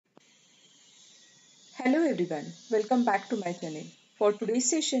Hello everyone, welcome back to my channel. For today's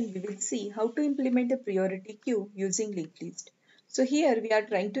session, we will see how to implement a priority queue using linked list. So here we are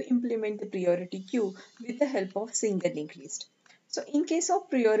trying to implement the priority queue with the help of single linked list. So in case of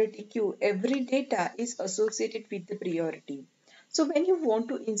priority queue, every data is associated with the priority. So when you want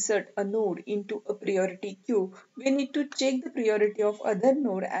to insert a node into a priority queue, we need to check the priority of other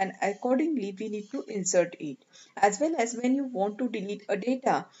node and accordingly we need to insert it. As well as when you want to delete a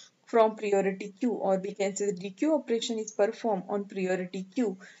data from priority queue, or we can say the dequeue operation is performed on priority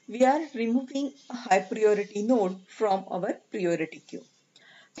queue, we are removing a high priority node from our priority queue.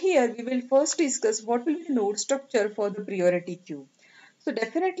 Here we will first discuss what will be the node structure for the priority queue. So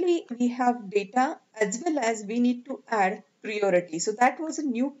definitely we have data as well as we need to add priority. So that was a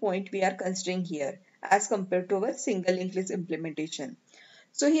new point we are considering here as compared to our single linked list implementation.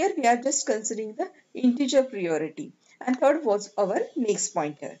 So here we are just considering the integer priority, and third was our next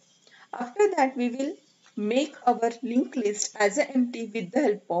pointer. After that we will make our linked list as an empty with the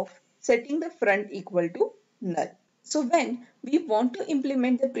help of setting the front equal to null. So when we want to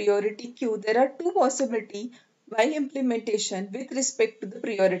implement the priority queue, there are two possibilities while implementation with respect to the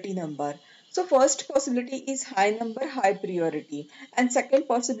priority number. So first possibility is high number high priority, and second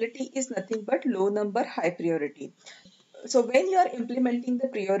possibility is nothing but low number high priority. So when you are implementing the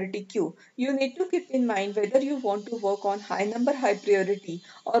priority queue, you need to keep in mind whether you want to work on high number high priority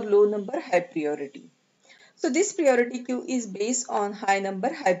or low number high priority. So this priority queue is based on high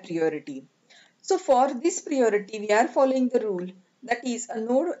number high priority. So for this priority, we are following the rule, that is a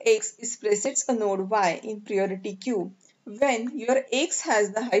node X is precedes a node Y in priority queue when your X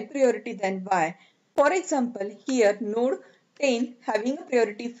has the high priority than Y. For example, here node 10 having a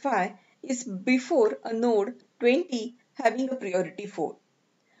priority 5 is before a node 20 having a priority 4.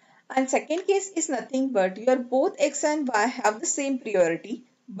 And second case is nothing but your both X and Y have the same priority,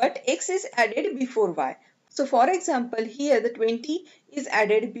 but X is added before Y. So for example, here the 20 is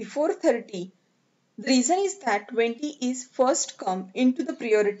added before 30. The reason is that 20 is first come into the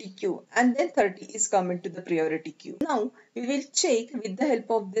priority queue and then 30 is come into the priority queue. Now we will check with the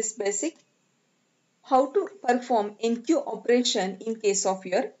help of this basic how to perform enqueue operation in case of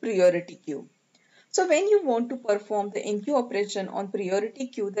your priority queue. So when you want to perform the enqueue operation on priority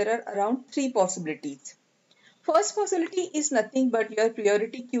queue, there are around three possibilities. First possibility is nothing but your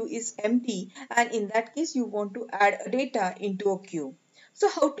priority queue is empty, and in that case you want to add a data into a queue. So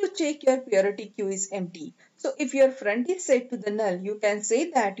how to check your priority queue is empty? So if your front is set to the null, you can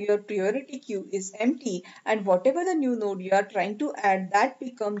say that your priority queue is empty, and whatever the new node you are trying to add, that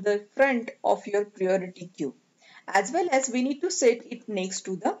become the front of your priority queue. As well as we need to set it next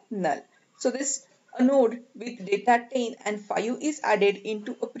to the null. So this a node with data 10 and 5 is added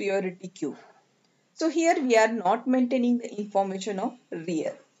into a priority queue. So here we are not maintaining the information of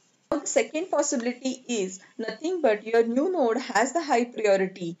real. Now the second possibility is nothing but your new node has the high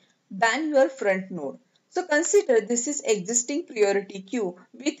priority than your front node. So consider this is existing priority queue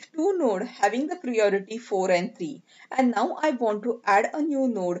with two nodes having the priority 4 and 3. And now I want to add a new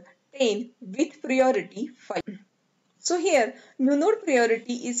node 10 with priority 5. So here new node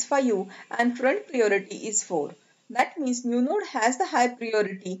priority is 5 and front priority is 4. That means new node has the high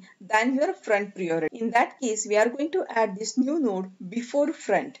priority than your front priority. In that case, we are going to add this new node before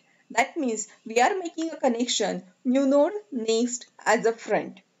front. That means we are making a connection new node next as a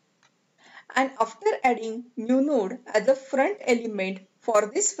front. And after adding new node as a front element for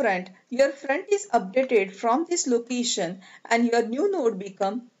this front, your front is updated from this location and your new node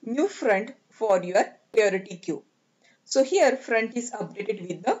become new front for your priority queue. So here front is updated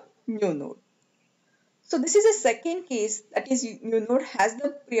with the new node. So this is a second case, that is new node has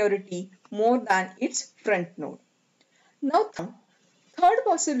the priority more than its front node. Now third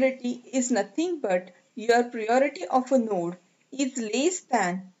possibility is nothing but your priority of a node is less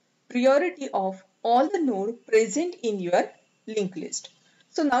than priority of all the node present in your linked list.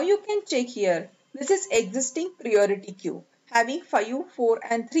 So now you can check here, this is existing priority queue having 5, 4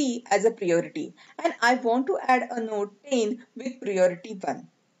 and 3 as a priority, and I want to add a node 10 with priority 1.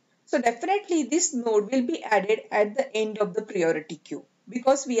 So definitely this node will be added at the end of the priority queue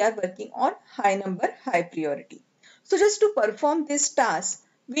because we are working on high number high priority. So just to perform this task,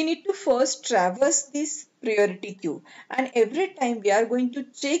 we need to first traverse this priority queue, and every time we are going to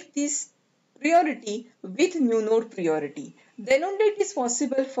check this priority with new node priority. Then only it is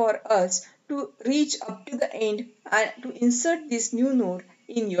possible for us to reach up to the end and to insert this new node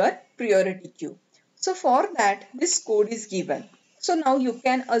in your priority queue. So for that this code is given. So now you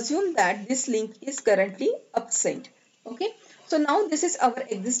can assume that this link is currently absent. Okay. So now this is our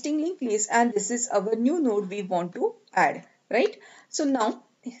existing linked list and this is our new node we want to add, right? So now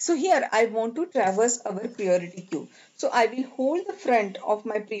So here I want to traverse our priority queue. So I will hold the front of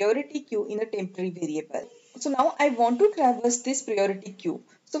my priority queue in a temporary variable. So now I want to traverse this priority queue.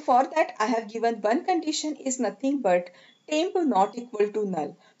 So for that I have given one condition is nothing but temp not equal to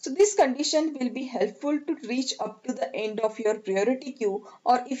null. So this condition will be helpful to reach up to the end of your priority queue,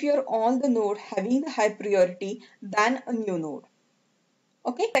 or if you are on the node having the high priority than a new node.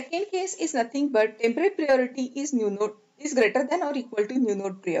 Okay, second case is nothing but temporary priority is new node is greater than or equal to new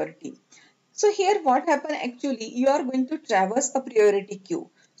node priority. So here what happen actually, you are going to traverse a priority queue.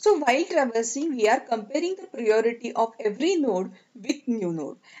 So while traversing, we are comparing the priority of every node with new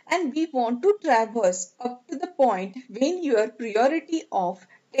node, and we want to traverse up to the point when your priority of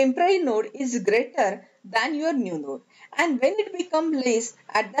temporary node is greater than your new node, and when it becomes less,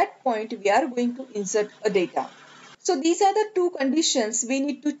 at that point we are going to insert a data. So these are the two conditions we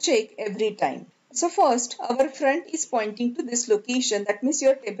need to check every time. So first, our front is pointing to this location. That means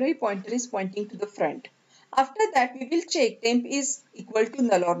your temporary pointer is pointing to the front. After that, we will check temp is equal to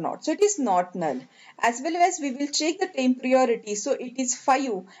null or not. So it is not null. As well as we will check the temp priority. So it is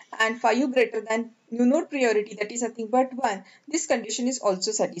 5 and 5 greater than new node priority, that is nothing but 1. This condition is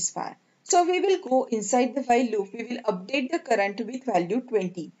also satisfied. So we will go inside the while loop. We will update the current with value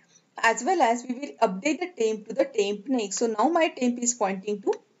 20, as well as we will update the temp to the temp next. So now my temp is pointing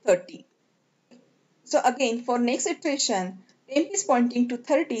to 30. So again for next iteration, temp is pointing to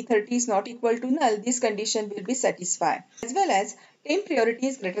 30, 30 is not equal to null, this condition will be satisfied. As well as temp priority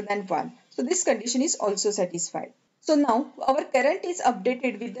is greater than 1. So this condition is also satisfied. So now our current is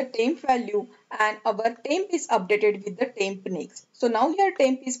updated with the temp value and our temp is updated with the temp next. So now your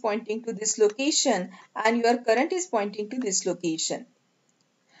temp is pointing to this location and your current is pointing to this location.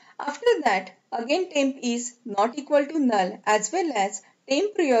 After that, again temp is not equal to null, as well as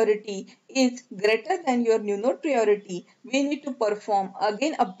temp priority is greater than your new node priority. We need to perform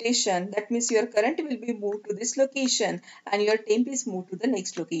again updation. That means your current will be moved to this location and your temp is moved to the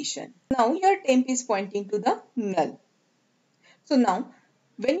next location. Now your temp is pointing to the null. So now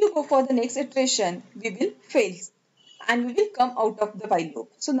when you go for the next iteration, we will fail and we will come out of the while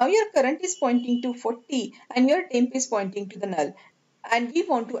loop. So now your current is pointing to 40 and your temp is pointing to the null, and we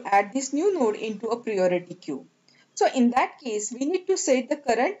want to add this new node into a priority queue. So in that case, we need to set the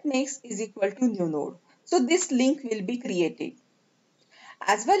current next is equal to new node. So this link will be created.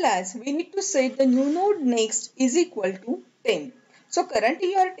 As well as we need to set the new node next is equal to temp. So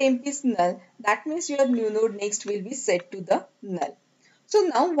currently your temp is null. That means your new node next will be set to the null. So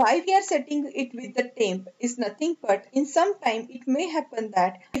now why we are setting it with the temp is nothing but in some time it may happen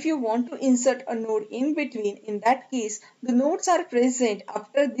that if you want to insert a node in between, in that case the nodes are present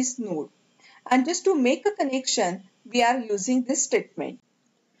after this node, and just to make a connection we are using this statement.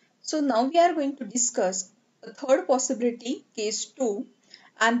 So now we are going to discuss a third possibility, case 2,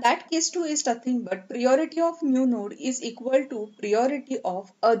 and that case 2 is nothing but priority of new node is equal to priority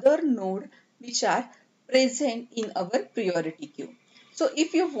of other node which are present in our priority queue. So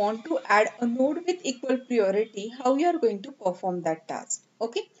if you want to add a node with equal priority, how you are going to perform that task?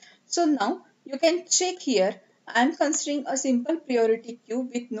 Okay, so now you can check here. I am considering a simple priority queue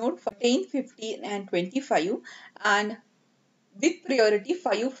with node 10, 15 and 25 and with priority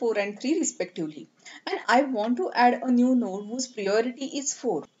 5, 4 and 3 respectively. And I want to add a new node whose priority is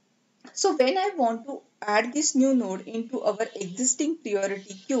 4. So when I want to add this new node into our existing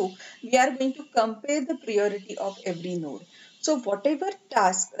priority queue, we are going to compare the priority of every node. So whatever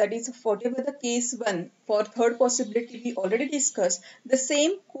task, that is whatever the case 1 for third possibility we already discussed, the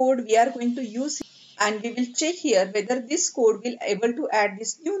same code we are going to use, and we will check here whether this code will able to add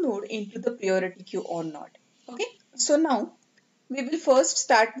this new node into the priority queue or not. Okay, so now we will first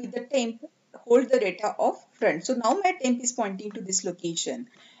start with the temp, hold the data of front. So now my temp is pointing to this location.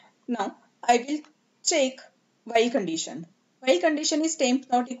 Now I will check while condition. While condition is temp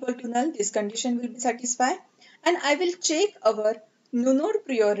not equal to null, this condition will be satisfied, and I will check our new node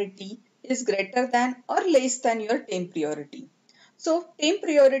priority is greater than or less than your temp priority. So temp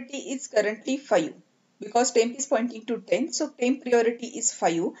priority is currently 5 because temp is pointing to 10. So temp priority is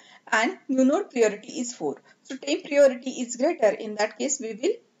 5 and new node priority is 4. So temp priority is greater. In that case, we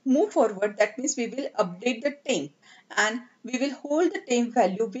will move forward. That means we will update the temp and we will hold the temp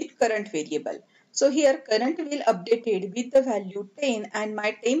value with current variable. So here current will updated with the value 10 and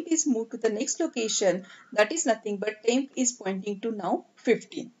my temp is moved to the next location. That is nothing but temp is pointing to now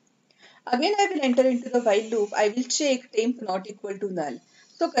 15. Again, I will enter into the while loop. I will check temp not equal to null.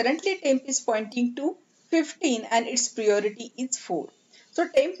 So currently temp is pointing to 15 and its priority is 4. So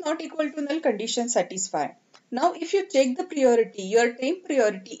temp not equal to null condition satisfied. Now if you check the priority, your temp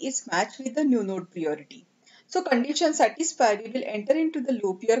priority is matched with the new node priority. So condition satisfied, we will enter into the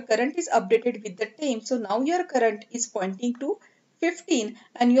loop. Your current is updated with the temp. So now your current is pointing to 15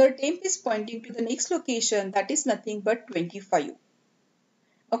 and your temp is pointing to the next location, that is nothing but 25.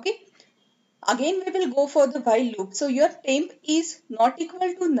 Okay. Again, we will go for the while loop. So your temp is not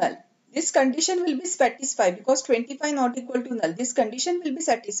equal to null. This condition will be satisfied because 25 not equal to null. This condition will be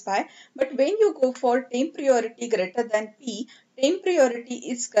satisfied. But when you go for temp priority greater than P, temp priority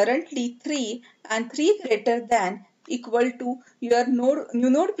is currently 3 and 3 greater than equal to your new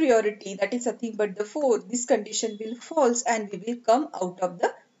node priority, that is nothing but the 4. This condition will false and we will come out of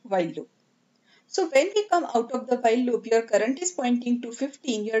the while loop. So when we come out of the while loop, your current is pointing to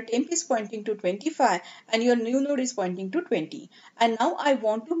 15, your temp is pointing to 25 and your new node is pointing to 20. And now I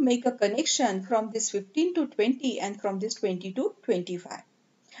want to make a connection from this 15 to 20 and from this 20 to 25.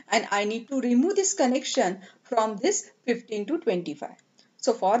 And I need to remove this connection from this 15 to 25.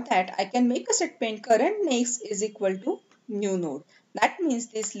 So for that, I can make a statement current next is equal to new node. That means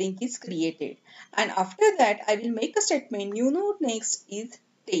this link is created. And after that, I will make a statement new node next is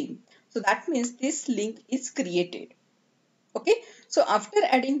temp. So that means this link is created. Okay. So after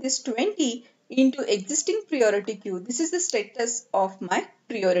adding this 20 into existing priority queue, this is the status of my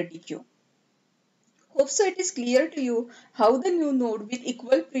priority queue. Hope so it is clear to you how the new node with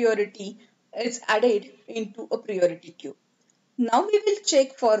equal priority is added into a priority queue. Now we will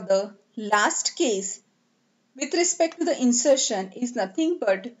check for the last case with respect to the insertion is nothing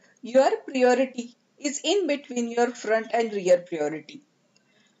but your priority is in between your front and rear priority.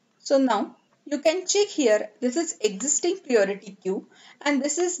 So now you can check here, this is existing priority queue and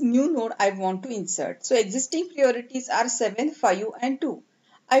this is new node I want to insert. So existing priorities are 7, 5 and 2.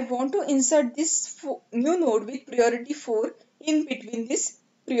 I want to insert this new node with priority 4 in between this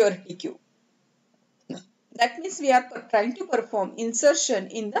priority queue. That means we are trying to perform insertion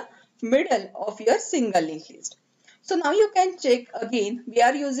in the middle of your single linked list. So now you can check again, we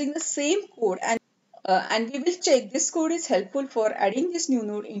are using the same code and we will check this code is helpful for adding this new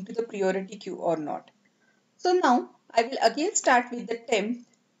node into the priority queue or not. So now I will again start with the temp.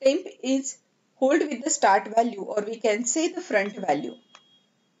 Temp is hold with the start value or we can say the front value.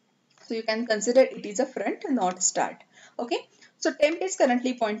 So you can consider it is a front not start. Okay. So temp is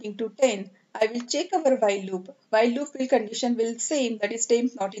currently pointing to 10. I will check our while loop. While loop will condition will same, that is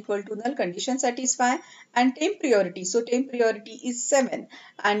temp not equal to null, condition satisfy, and temp priority. So temp priority is 7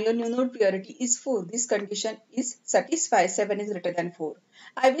 and your new node priority is 4. This condition is satisfied, 7 is greater than 4.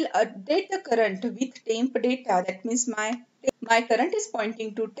 I will update the current with temp data. That means my current is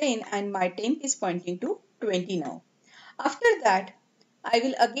pointing to 10 and my temp is pointing to 20 now. After that, I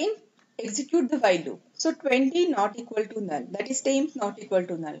will again execute the while loop. So 20 not equal to null, that is temp not equal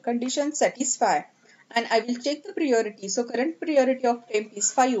to null, condition satisfy, and I will check the priority. So current priority of temp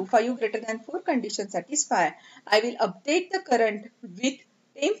is 5, 5 greater than 4, condition satisfy. I will update the current with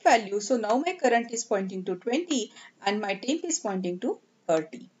temp value. So now my current is pointing to 20 and my temp is pointing to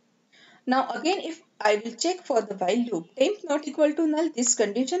 30. Now again, if I will check for the while loop, temp not equal to null, this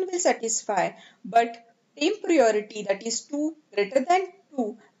condition will satisfy, but temp priority, that is 2 greater than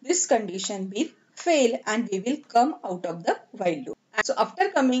 2, this condition will fail and we will come out of the while loop. So after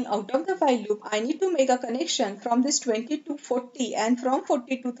coming out of the while loop, I need to make a connection from this 20 to 40 and from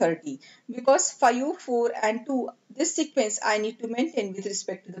 40 to 30 because 5, 4 and 2, this sequence I need to maintain with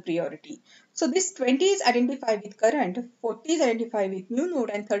respect to the priority. So this 20 is identified with current, 40 is identified with new node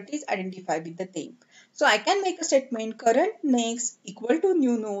and 30 is identified with the temp. So I can make a statement current next equal to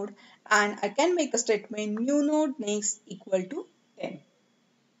new node and I can make a statement new node next equal to 10.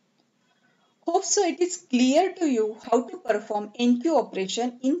 Hope so it is clear to you how to perform enqueue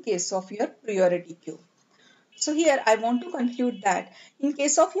operation in case of your priority queue. So here I want to conclude that in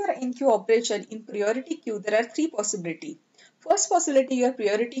case of your enqueue operation in priority queue, there are three possibilities. First possibility, your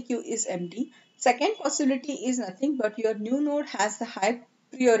priority queue is empty. Second possibility is nothing but your new node has the high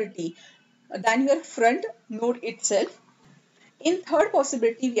priority than your front node itself. In third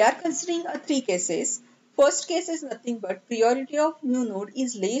possibility, we are considering three cases. First case is nothing but priority of new node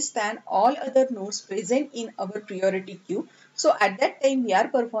is less than all other nodes present in our priority queue. So at that time, we are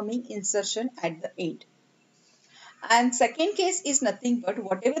performing insertion at the end. And second case is nothing but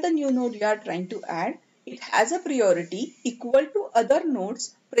whatever the new node you are trying to add, it has a priority equal to other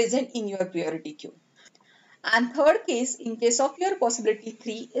nodes present in your priority queue. And third case, in case of your possibility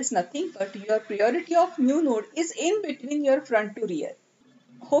 3 is nothing but your priority of new node is in between your front to rear.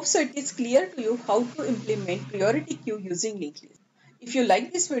 Hope so it is clear to you how to implement priority queue using linked list. If you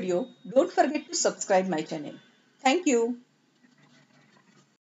like this video, don't forget to subscribe my channel. Thank you.